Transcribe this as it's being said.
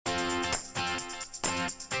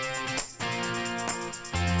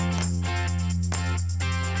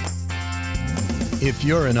If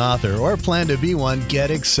you're an author or plan to be one,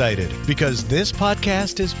 get excited because this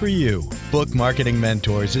podcast is for you. Book Marketing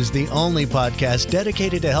Mentors is the only podcast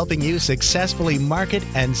dedicated to helping you successfully market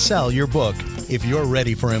and sell your book. If you're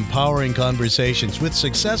ready for empowering conversations with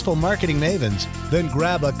successful marketing mavens, then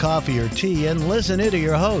grab a coffee or tea and listen in to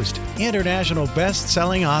your host, international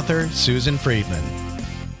best-selling author Susan Friedman.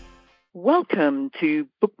 Welcome to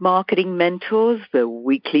Book Marketing Mentors, the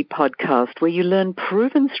weekly podcast where you learn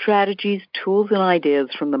proven strategies, tools, and ideas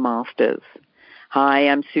from the masters. Hi,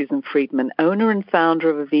 I'm Susan Friedman, owner and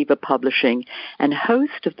founder of Aviva Publishing and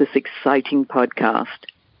host of this exciting podcast.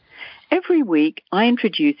 Every week, I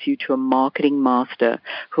introduce you to a marketing master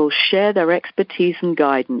who will share their expertise and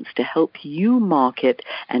guidance to help you market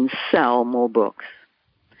and sell more books.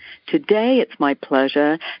 Today, it's my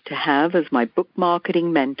pleasure to have as my book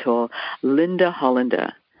marketing mentor, Linda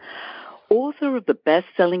Hollander, author of the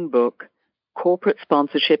best-selling book, Corporate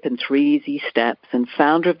Sponsorship in 3 Easy Steps, and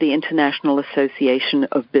founder of the International Association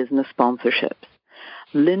of Business Sponsorships.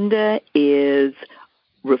 Linda is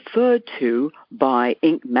referred to by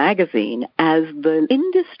Inc. magazine as the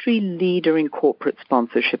industry leader in corporate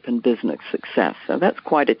sponsorship and business success. So that's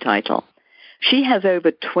quite a title. She has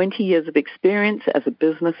over 20 years of experience as a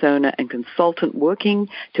business owner and consultant working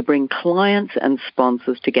to bring clients and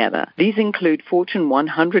sponsors together. These include Fortune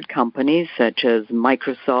 100 companies such as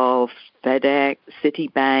Microsoft, FedEx,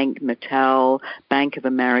 Citibank, Mattel, Bank of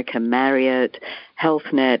America, Marriott,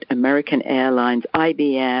 HealthNet, American Airlines,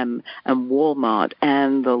 IBM, and Walmart,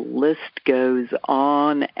 and the list goes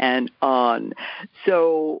on and on.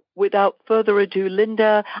 So without further ado,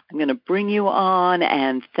 Linda, I'm going to bring you on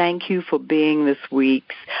and thank you for being this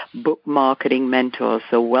week's book marketing mentor.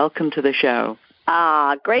 So welcome to the show.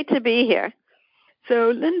 Great to be here.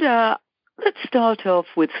 So Linda, let's start off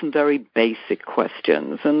with some very basic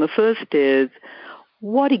questions. And the first is,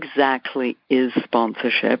 what exactly is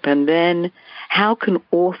sponsorship? And then how can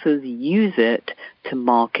authors use it to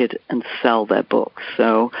market and sell their books?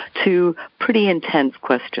 So 2 pretty intense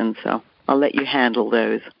questions, so I'll let you handle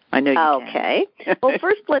those. I know you can. Okay. Well,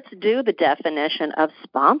 first let's do the definition of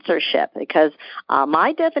sponsorship, because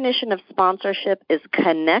my definition of sponsorship is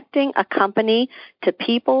connecting a company to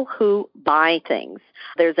people who buy things.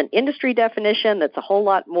 There's an industry definition that's a whole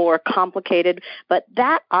lot more complicated, but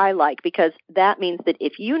that I like because that means that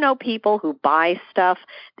if you know people who buy stuff,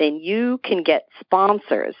 then you can get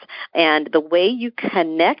sponsors. And the way you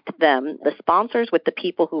connect them, the sponsors with the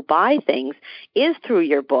people who buy things, is through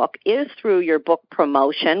your book, is through your book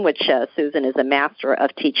promotion, which Susan is a master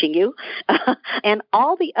of teaching you, and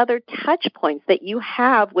all the other touch points that you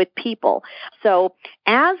have with people. So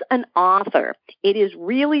as an author, it is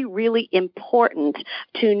really, really important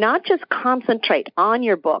to not just concentrate on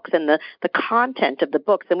your books and the content of the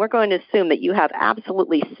books, and we're going to assume that you have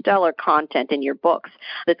absolutely stellar content in your books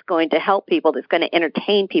that's going to help people, that's going to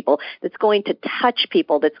entertain people, that's going to touch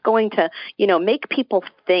people, that's going to, make people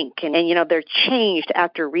think, and they're changed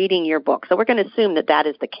after reading your book. So we're going to assume that that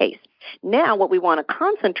is the case. Now, what we want to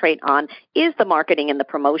concentrate on is the marketing and the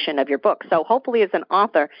promotion of your book. So hopefully as an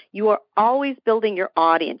author, you are always building your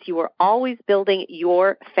audience. You are always building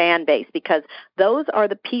your fan base, because those are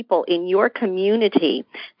the people in your community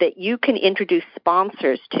that you can introduce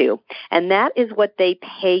sponsors to. And that is what they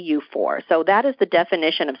pay you for. So that is the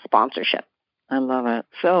definition of sponsorship. I love it.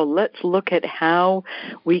 So let's look at how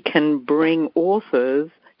we can bring authors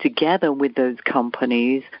together with those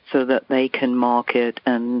companies so that they can market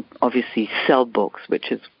and obviously sell books,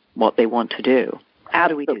 which is what they want to do. How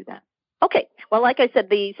do we do that? Okay. Well, like I said,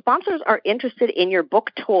 the sponsors are interested in your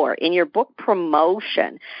book tour, in your book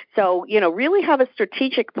promotion. So, really have a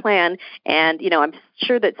strategic plan. And, I'm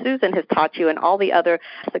sure that Susan has taught you, and all the other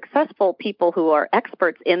successful people who are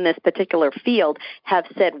experts in this particular field have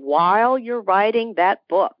said, while you're writing that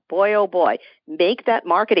book, boy, oh boy, make that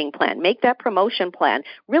marketing plan, make that promotion plan,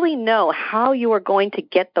 really know how you are going to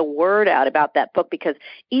get the word out about that book, because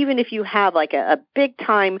even if you have like a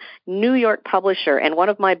big-time New York publisher, and one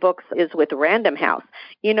of my books is with Random House,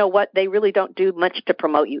 you know what, they really don't do much to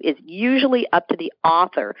promote you. It's usually up to the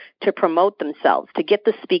author to promote themselves, to get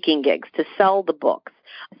the speaking gigs, to sell the books.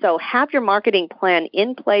 So have your marketing plan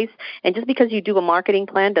in place, and just because you do a marketing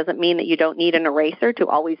plan doesn't mean that you don't need an eraser to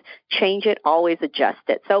always change it, always adjust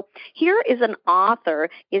it. So here is an author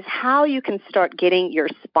is how you can start getting your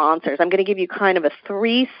sponsors. I'm going to give you kind of a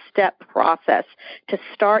 3-step process to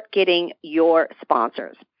start getting your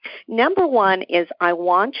sponsors. Number 1 is I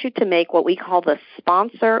want you to make what we call the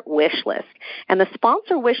sponsor wish list. And the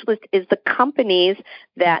sponsor wish list is the companies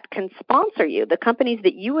that can sponsor you, the companies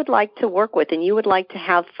that you would like to work with and you would like to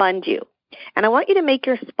have fund you. And I want you to make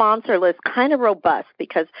your sponsor list kind of robust,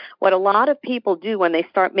 because what a lot of people do when they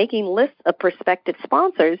start making lists of prospective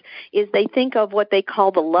sponsors is they think of what they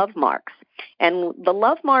call the love marks. And the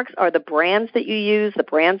love marks are the brands that you use, the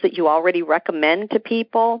brands that you already recommend to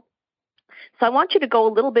people. So I want you to go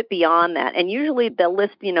a little bit beyond that. And usually they'll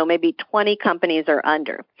list, maybe 20 companies or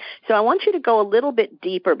under. So I want you to go a little bit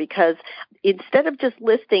deeper, because instead of just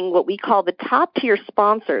listing what we call the top tier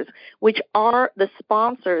sponsors, which are the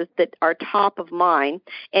sponsors that are top of mind,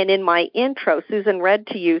 and in my intro, Susan read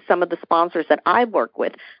to you some of the sponsors that I work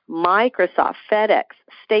with: Microsoft, FedEx,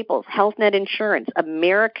 Staples, Health Net Insurance,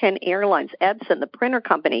 American Airlines, Epson, the printer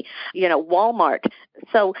company, Walmart.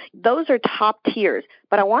 So those are top tiers.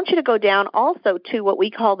 But I want you to go down also to what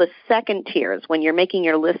we call the second tiers when you're making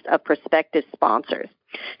your list of prospective sponsors.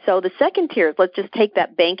 So the second tiers, let's just take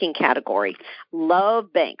that banking category.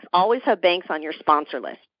 Love banks. Always have banks on your sponsor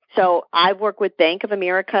list. So I've worked with Bank of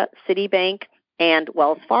America, Citibank, and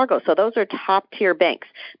Wells Fargo. So those are top-tier banks.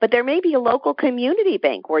 But there may be a local community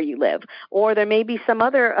bank where you live, or there may be some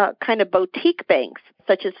other kind of boutique banks,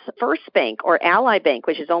 such as First Bank or Ally Bank,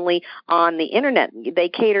 which is only on the Internet. They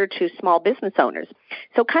cater to small business owners.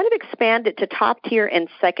 So kind of expand it to top-tier and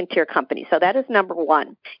second-tier companies. So that is number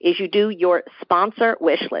one, is you do your sponsor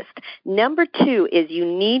wish list. Number two is you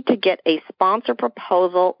need to get a sponsor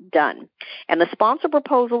proposal done. And the sponsor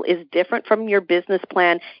proposal is different from your business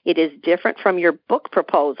plan. It is different from your book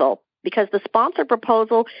proposal, because the sponsor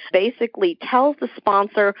proposal basically tells the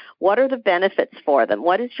sponsor what are the benefits for them,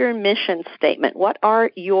 what is your mission statement, what are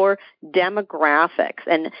your demographics.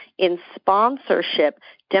 And in sponsorship,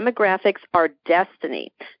 demographics are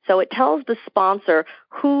destiny. So it tells the sponsor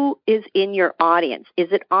who is in your audience.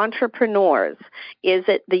 Is it entrepreneurs? Is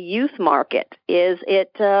it the youth market? Is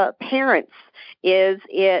it parents? Is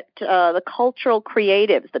it the cultural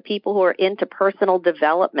creatives, the people who are into personal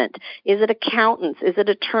development? Is it accountants? Is it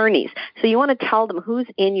attorneys? So you want to tell them who's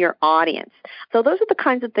in your audience. So those are the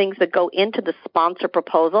kinds of things that go into the sponsor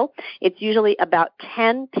proposal. It's usually about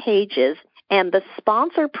 10 pages. And the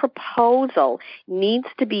sponsor proposal needs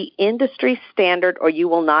to be industry standard, or you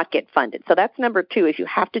will not get funded. So that's number two, is you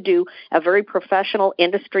have to do a very professional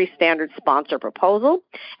industry standard sponsor proposal.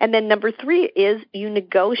 And then number three is you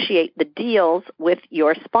negotiate the deals with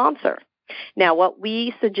your sponsor. Now, what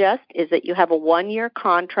we suggest is that you have a 1-year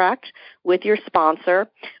contract with your sponsor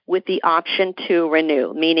with the option to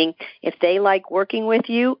renew, meaning if they like working with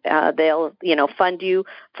you, they'll, fund you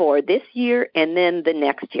for this year and then the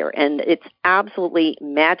next year. And it's absolutely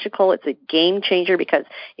magical. It's a game changer, because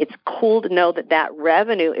it's cool to know that that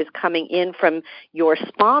revenue is coming in from your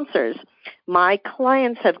sponsors. My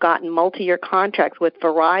clients have gotten multi-year contracts with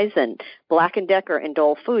Verizon, Black & Decker, and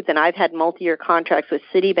Dole Foods, and I've had multi-year contracts with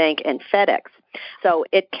Citibank and FedEx. So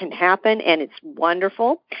it can happen, and it's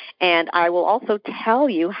wonderful. And I will also tell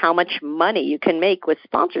you how much money you can make with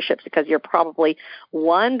sponsorships, because you're probably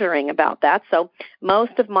wondering about that. So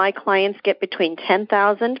most of my clients get between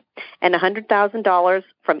 $10,000 and $100,000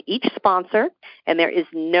 from each sponsor, and there is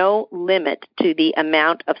no limit to the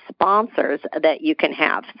amount of sponsors that you can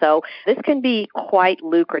have. So this can be quite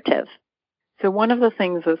lucrative. So one of the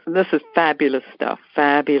things this is fabulous stuff.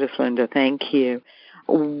 Fabulous, Linda. Thank you.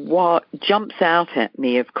 What jumps out at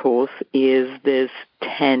me, of course, is this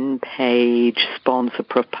 10-page sponsor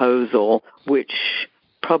proposal, which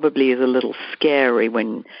probably is a little scary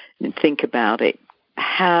when you think about it.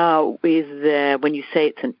 How is there, when you say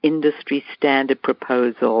it's an industry standard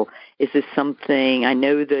proposal, is this something, I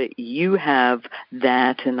know that you have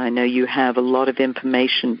that, and I know you have a lot of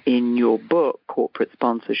information in your book, Corporate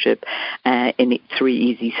Sponsorship, in 3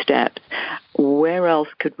 Easy Steps. Where else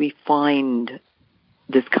could we find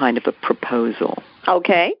this kind of a proposal?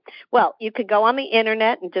 Okay. Well, you could go on the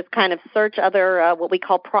Internet and just kind of search other what we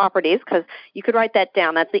call properties, because you could write that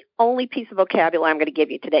down. That's the only piece of vocabulary I'm going to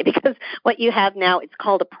give you today, because what you have now, it's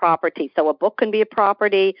called a property. So a book can be a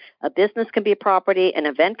property, a business can be a property, an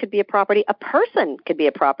event could be a property, a person could be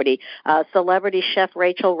a property. Celebrity chef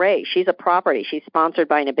Rachel Ray, she's a property. She's sponsored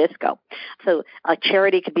by Nabisco. So a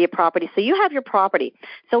charity could be a property. So you have your property.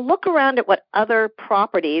 So look around at what other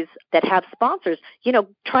properties that have sponsors,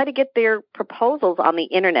 try to get their proposals on the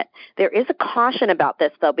Internet. There is a caution about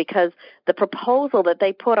this, though, because the proposal that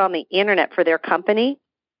they put on the Internet for their company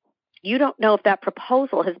you don't know if that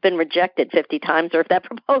proposal has been rejected 50 times or if that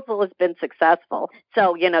proposal has been successful.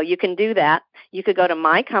 So, you can do that. You could go to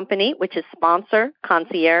my company, which is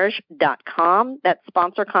sponsorconcierge.com. That's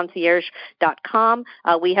sponsorconcierge.com.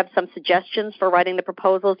 We have some suggestions for writing the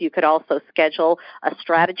proposals. You could also schedule a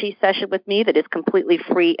strategy session with me that is completely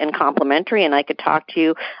free and complimentary, and I could talk to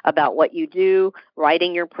you about what you do,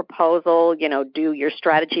 writing your proposal, do your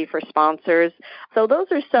strategy for sponsors. So those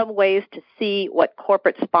are some ways to see what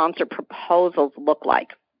corporate sponsor proposals look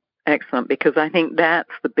like. Excellent, because I think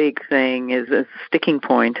that's the big thing, is a sticking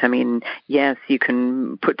point. I mean, yes, you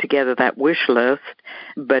can put together that wish list,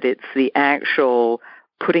 but it's the actual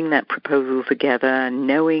putting that proposal together,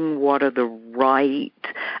 knowing what are the right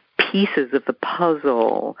pieces of the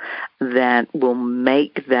puzzle that will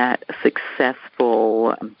make that a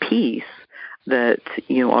successful piece that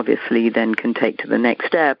you obviously then can take to the next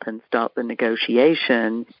step and start the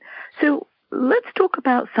negotiation. So let's talk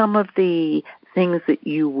about some of the things that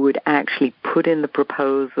you would actually put in the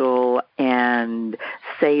proposal and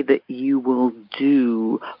say that you will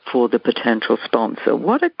do for the potential sponsor.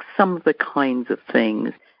 What are some of the kinds of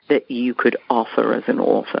things that you could offer as an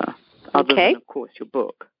author, other than, of course, your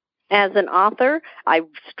book? As an author, I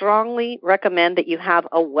strongly recommend that you have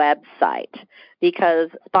a website, because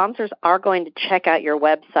sponsors are going to check out your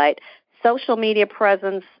website. Social media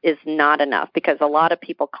presence is not enough, because a lot of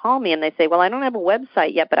people call me and they say, well, I don't have a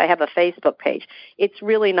website yet, but I have a Facebook page. It's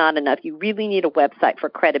really not enough. You really need a website for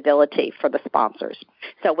credibility for the sponsors.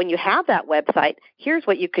 So when you have that website, here's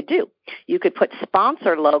what you could do. You could put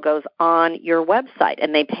sponsor logos on your website,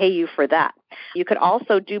 and they pay you for that. You could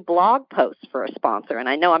also do blog posts for a sponsor. And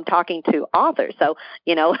I know I'm talking to authors, so,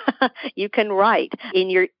 you can write. In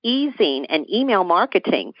your e-zine and email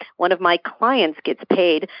marketing, one of my clients gets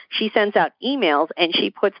paid. She sends out emails, and she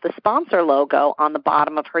puts the sponsor logo on the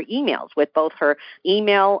bottom of her emails with both her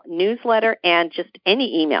email newsletter and just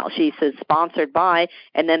any email. She says sponsored by,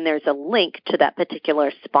 and then there's a link to that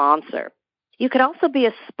particular sponsor. You could also be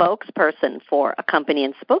a spokesperson for a company,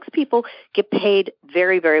 and spokespeople get paid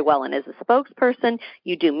very, very well. And as a spokesperson,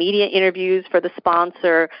 you do media interviews for the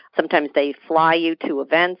sponsor. Sometimes they fly you to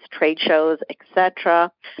events, trade shows,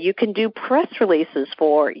 etc. You can do press releases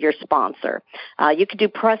for your sponsor. You can do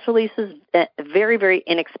press releases very, very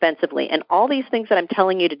inexpensively. And all these things that I'm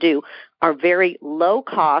telling you to do are very low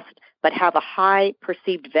cost, but have a high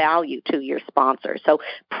perceived value to your sponsor. So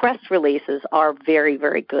press releases are very,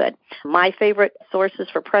 very good. My favorite sources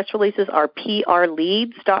for press releases are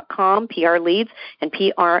prleads.com, prleads, and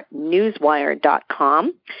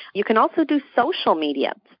prnewswire.com. You can also do social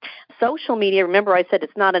media. Social media, remember I said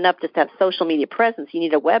it's not enough just to have social media presence. You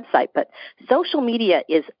need a website, but social media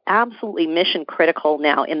is absolutely mission critical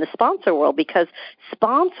now in the sponsor world, because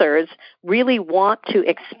sponsors really want to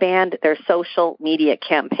expand their social media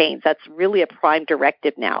campaigns. That's really a prime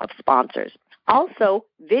directive now of sponsors. Also,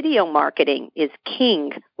 video marketing is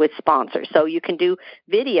king with sponsors. So you can do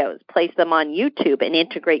videos, place them on YouTube, and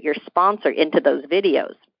integrate your sponsor into those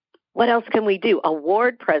videos. What else can we do?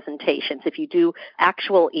 Award presentations. If you do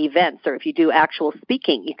actual events or if you do actual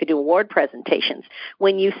speaking, you could do award presentations.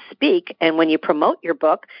 When you speak and when you promote your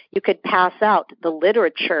book, you could pass out the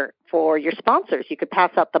literature for your sponsors. You could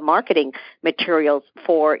pass out the marketing materials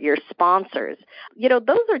for your sponsors.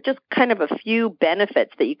 Those are just kind of a few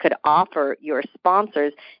benefits that you could offer your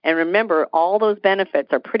sponsors. And remember, all those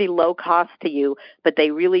benefits are pretty low cost to you, but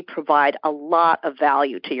they really provide a lot of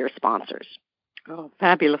value to your sponsors. Oh,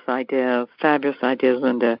 fabulous ideas,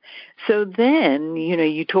 Linda. So then,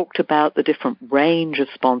 you talked about the different range of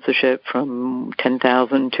sponsorship from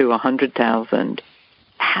 $10,000 to $100,000.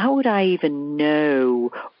 How would I even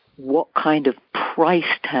know what kind of price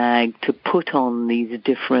tag to put on these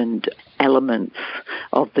different elements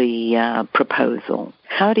of the proposal?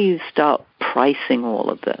 How do you start pricing all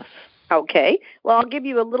of this? Okay. Well, I'll give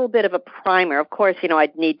you a little bit of a primer. Of course,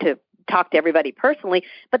 I'd need to talk to everybody personally,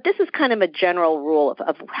 but this is kind of a general rule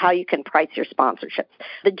of how you can price your sponsorships.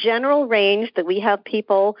 The general range that we have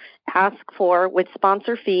people ask for with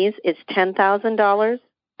sponsor fees is $10,000,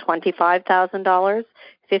 $25,000,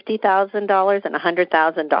 $50,000, and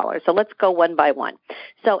 $100,000. So let's go one by one.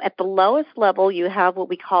 So at the lowest level, you have what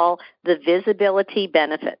we call the visibility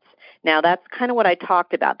benefits. Now, that's kind of what I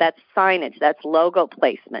talked about. That's signage, that's logo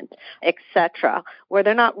placement, etc., where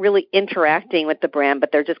they're not really interacting with the brand,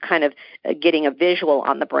 but they're just kind of getting a visual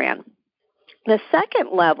on the brand. The second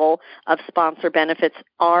level of sponsor benefits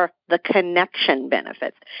are the connection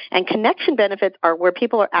benefits. And connection benefits are where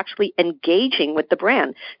people are actually engaging with the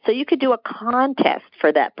brand. So you could do a contest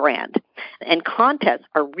for that brand. And contests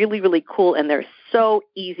are really, really cool, and they're so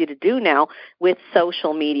easy to do now with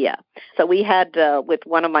social media. So we had, with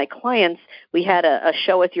one of my clients, we had a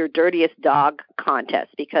show us your dirtiest dog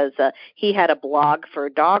contest because he had a blog for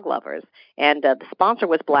dog lovers. And the sponsor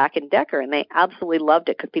was Black & Decker, and they absolutely loved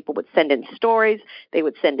it because people would send in stories, they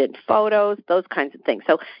would send in photos, those kinds of things.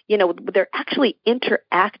 So, they're actually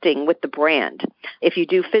interacting with the brand. If you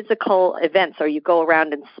do physical events or you go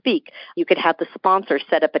around and speak, you could have the sponsor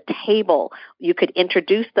set up a table. You could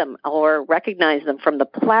introduce them or recognize them from the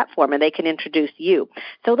platform, and they can introduce you.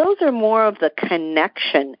 So those are more of the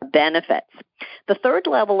connection benefits. The third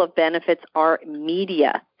level of benefits are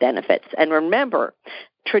media benefits. And remember,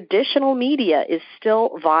 traditional media is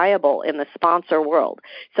still viable in the sponsor world.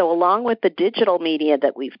 So along with the digital media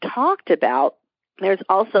that we've talked about, there's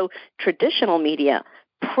also traditional media,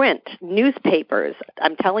 print, newspapers.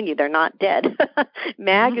 I'm telling you, they're not dead.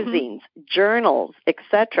 Magazines, journals,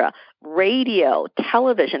 etc. Radio,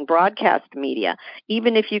 television, broadcast media.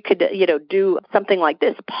 Even if you could, do something like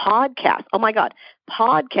this, podcasts. Oh my God,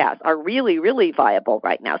 podcasts are really, really viable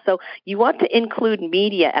right now. So you want to include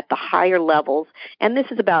media at the higher levels, and this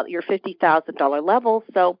is about your $50,000 level.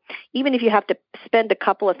 So even if you have to spend a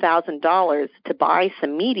couple of $1,000s to buy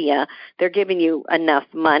some media, they're giving you enough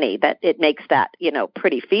money that it makes that,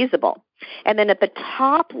 pretty feasible. And then at the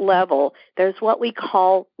top level, there's what we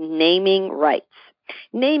call naming rights.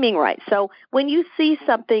 Naming rights. So when you see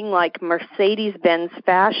something like Mercedes-Benz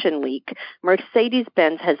Fashion Week,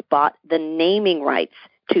 Mercedes-Benz has bought the naming rights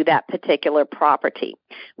to that particular property.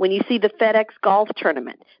 When you see the FedEx Golf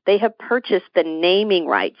Tournament, they have purchased the naming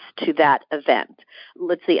rights to that event.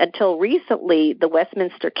 Let's see, until recently, the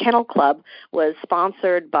Westminster Kennel Club was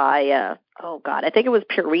sponsored by, I think it was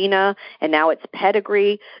Purina, and now it's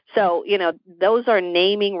Pedigree. So, those are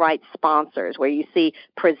naming rights sponsors where you see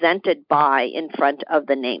presented by in front of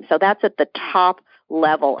the name. So that's at the top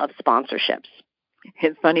level of sponsorships.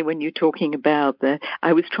 It's funny when you're talking about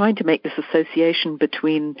I was trying to make this association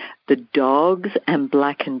between the dogs and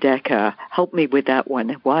Black & Decker. Help me with that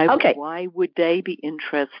one. Why would they be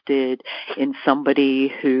interested in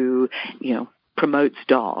somebody who, promotes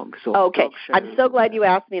dogs? Okay. I'm so glad you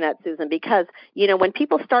asked me that, Susan, because, when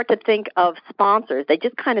people start to think of sponsors, they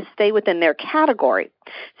just kind of stay within their category.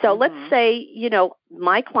 So let's say,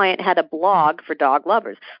 my client had a blog for dog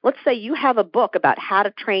lovers. Let's say you have a book about how to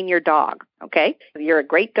train your dog, okay? You're a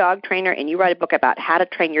great dog trainer and you write a book about how to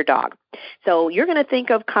train your dog. So you're going to think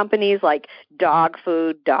of companies like dog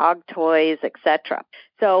food, dog toys, etc.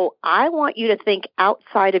 So I want you to think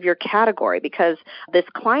outside of your category because this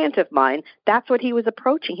client of mine, that's what he was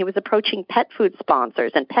approaching. He was approaching pet food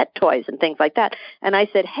sponsors and pet toys and things like that. And I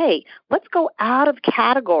said, hey, let's go out of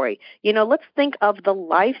category. Let's think of the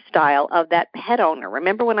lifestyle of that pet owner.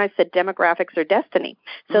 Remember when I said demographics are destiny?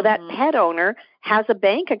 So that pet owner has a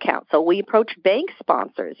bank account. So we approach bank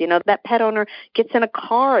sponsors. That pet owner gets in a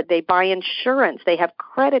car, they buy insurance, they have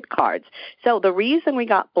credit cards. So the reason we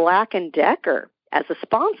got Black & Decker as a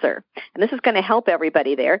sponsor, and this is going to help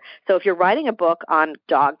everybody there. So if you're writing a book on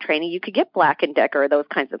dog training, you could get Black & Decker or those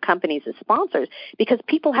kinds of companies as sponsors because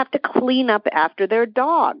people have to clean up after their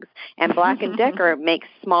dogs. And Black & Decker makes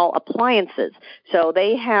small appliances. So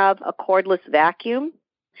they have a cordless vacuum,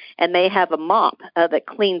 and they have a mop that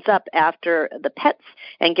cleans up after the pets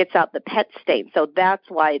and gets out the pet stain. So that's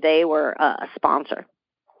why they were a sponsor.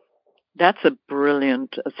 That's a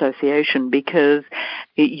brilliant association because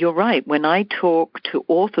you're right. When I talk to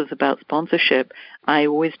authors about sponsorship, I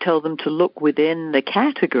always tell them to look within the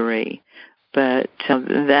category, but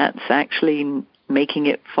that's actually making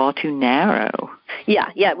it far too narrow.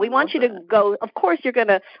 Yeah. We want you to go, of course you're going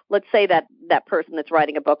to, let's say that person that's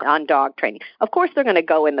writing a book on dog training, of course they're going to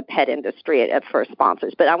go in the pet industry for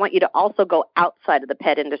sponsors, but I want you to also go outside of the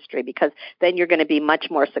pet industry because then you're going to be much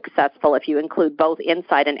more successful if you include both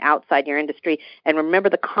inside and outside your industry. And remember,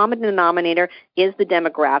 the common denominator is the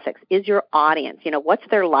demographics, is your audience. What's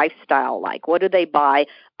their lifestyle like? What do they buy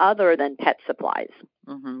other than pet supplies?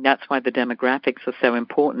 That's why the demographics are so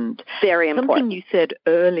important. Very important. Something you said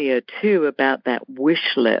earlier, too, about that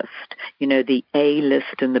wish list, the A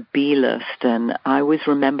list and the B list. And I always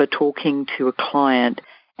remember talking to a client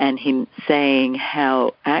and him saying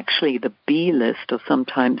how actually the B list are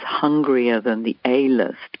sometimes hungrier than the A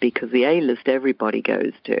list because the A list everybody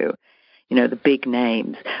goes to. The big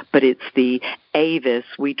names, but it's the Avis,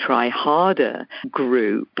 we try harder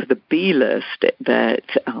group, the B list that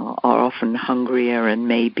are often hungrier and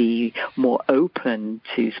maybe more open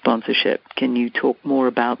to sponsorship. Can you talk more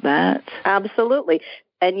about that? Absolutely.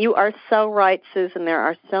 And you are so right, Susan. There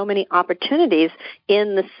are so many opportunities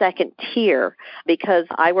in the second tier because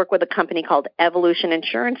I work with a company called Evolution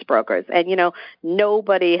Insurance Brokers. And,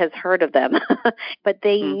 nobody has heard of them. But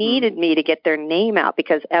they needed me to get their name out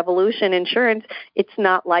because Evolution Insurance, it's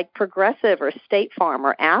not like Progressive or State Farm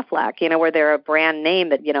or Aflac, where they're a brand name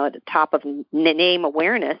that, at the top of name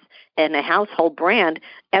awareness and a household brand.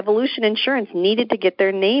 Evolution Insurance needed to get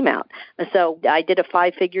their name out. So I did a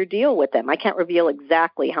 5-figure deal with them. I can't reveal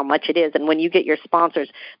exactly how much it is. And when you get your sponsors,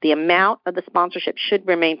 the amount of the sponsorship should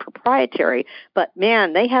remain proprietary. But,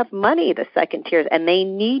 man, they have money, the second tiers, and they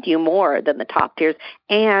need you more than the top tiers.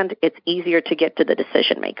 And it's easier to get to the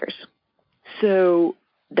decision makers. So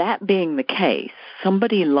that being the case,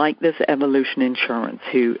 somebody like this Evolution Insurance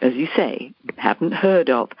who, as you say, haven't heard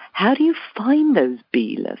of, how do you find those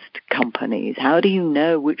B-list companies? How do you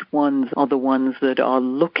know which ones are the ones that are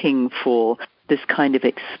looking for this kind of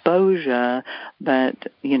exposure that,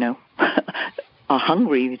 are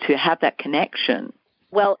hungry to have that connection?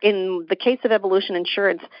 Well, in the case of Evolution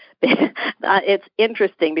Insurance, it's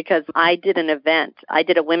interesting because I did an event. I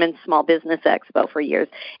did a Women's Small Business Expo for years,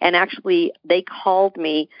 and actually they called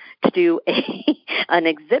me to do an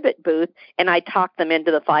exhibit booth, and I talked them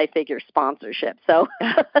into the 5-figure sponsorship. So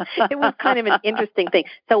it was kind of an interesting thing.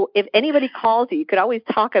 So if anybody calls you, you could always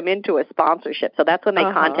talk them into a sponsorship. So that's when they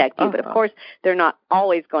contact you. But, of course, they're not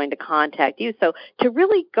always going to contact you. So to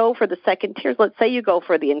really go for the second tiers, let's say you go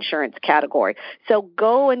for the insurance category. So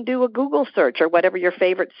go and do a Google search or whatever your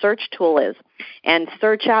favorite search tool is and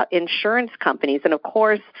search out insurance companies. And, of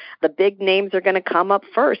course, the big names are going to come up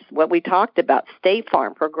first, what we talked about, State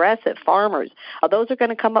Farm, Progressive, Farmers. Those are going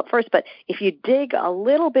to come up first. But if you dig a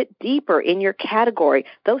little bit deeper in your category,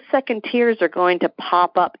 those second tiers are going to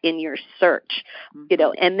pop up in your search,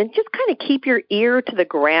 and then just kind of keep your ear to the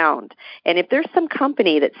ground. And if there's some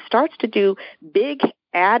company that starts to do big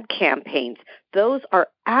ad campaigns, those are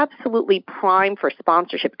absolutely prime for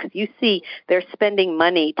sponsorship because you see they're spending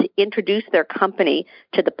money to introduce their company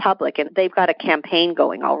to the public, and they've got a campaign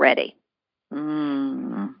going already.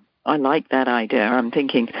 I like that idea. I'm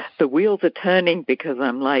thinking the wheels are turning because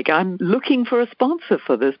I'm looking for a sponsor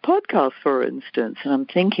for this podcast, for instance, and I'm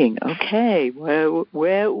thinking, okay,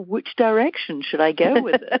 which direction should I go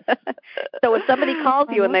with it? So if somebody calls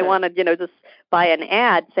you and they want to, just buy an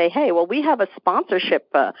ad, say, hey, well, we have a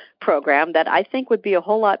sponsorship program that I think would be a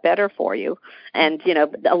whole lot better for you. And,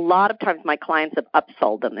 a lot of times my clients have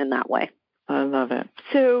upsold them in that way. I love it.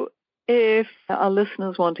 So if our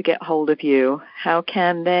listeners want to get hold of you, how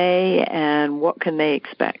can they and what can they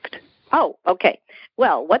expect? Oh, okay.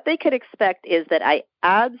 Well, what they could expect is that I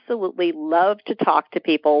absolutely love to talk to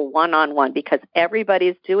people one-on-one because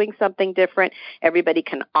everybody's doing something different. Everybody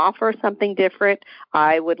can offer something different.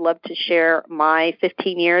 I would love to share my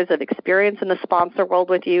 15 years of experience in the sponsor world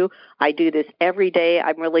with you. I do this every day.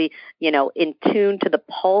 I'm really, in tune to the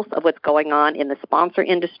pulse of what's going on in the sponsor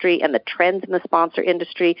industry and the trends in the sponsor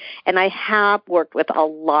industry. And I have worked with a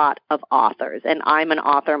lot of authors, and I'm an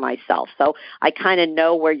author myself, so I kind of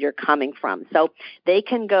know where you're coming from. So they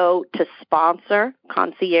can go to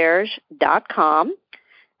sponsorconcierge.com.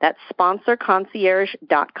 That's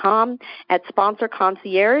sponsorconcierge.com. At Sponsor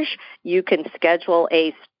Concierge, you can schedule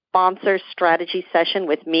a sponsor strategy session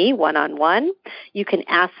with me one-on-one. You can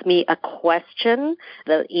ask me a question.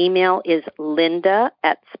 The email is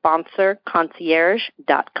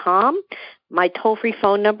linda@sponsorconcierge.com. My toll-free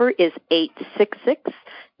phone number is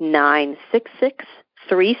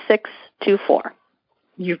 866-966-3624.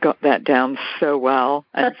 You've got that down so well.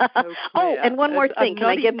 And so oh, and one more thing. Can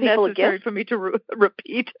I give people a gift? For me to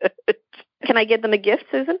repeat it. Can I give them a gift,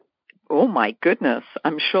 Susan? Oh, my goodness.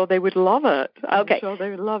 I'm sure they would love it. Okay. I'm sure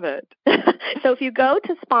they would love it. So if you go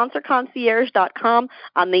to sponsorconcierge.com,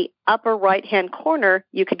 on the upper right-hand corner,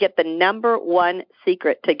 you could get the number one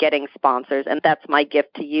secret to getting sponsors, and that's my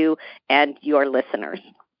gift to you and your listeners.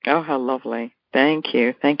 Oh, how lovely. Thank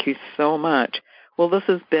you. Thank you so much. Well, this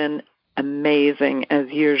has been amazing as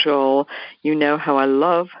usual. You know how I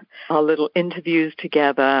love our little interviews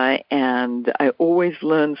together, and I always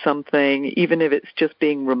learn something, even if it's just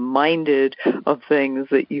being reminded of things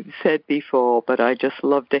that you've said before, but I just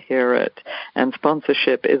love to hear it. And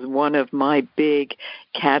sponsorship is one of my big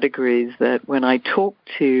categories that when I talk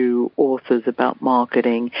to authors about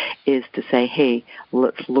marketing is to say, hey,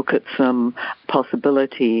 let's look at some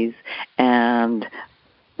possibilities, and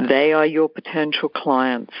they are your potential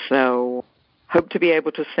clients, so hope to be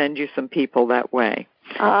able to send you some people that way.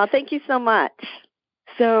 Thank you so much.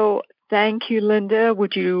 So thank you, Linda.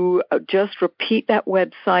 Would you just repeat that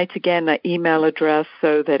website again, that email address,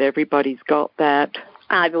 so that everybody's got that?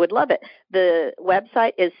 I would love it. The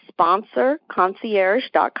website is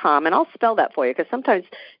sponsorconcierge.com, and I'll spell that for you because sometimes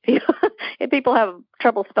people have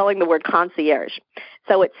trouble spelling the word concierge.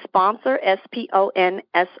 So it's sponsor,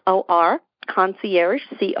 SPONSOR, concierge,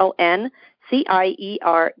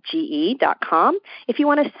 CONCIERGE.com. If you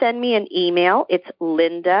want to send me an email, it's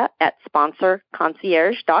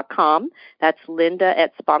Linda@sponsorconcierge.com. That's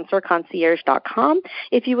Linda@sponsorconcierge.com.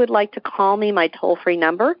 If you would like to call me, my toll-free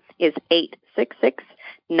number is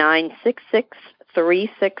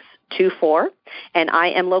 866-966-3624, and I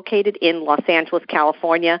am located in Los Angeles,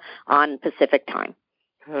 California on Pacific Time.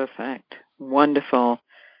 Perfect. Wonderful.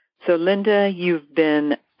 So, Linda, you've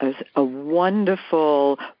been a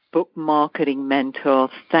wonderful book marketing mentor.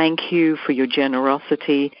 Thank you for your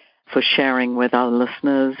generosity, for sharing with our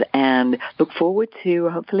listeners, and look forward to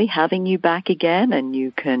hopefully having you back again and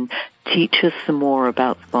you can teach us some more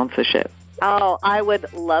about sponsorship. Oh, I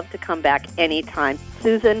would love to come back anytime.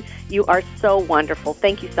 Susan, you are so wonderful.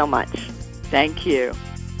 Thank you so much. Thank you.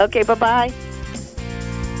 Okay, bye-bye.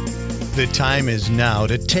 The time is now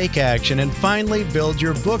to take action and finally build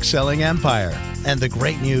your book-selling empire. And the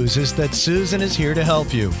great news is that Susan is here to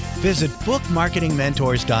help you. Visit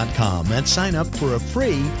bookmarketingmentors.com and sign up for a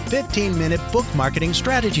free 15-minute book marketing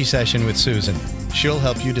strategy session with Susan. She'll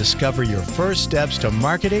help you discover your first steps to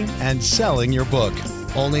marketing and selling your book.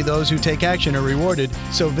 Only those who take action are rewarded,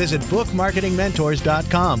 so visit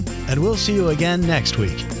bookmarketingmentors.com, and we'll see you again next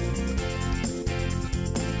week.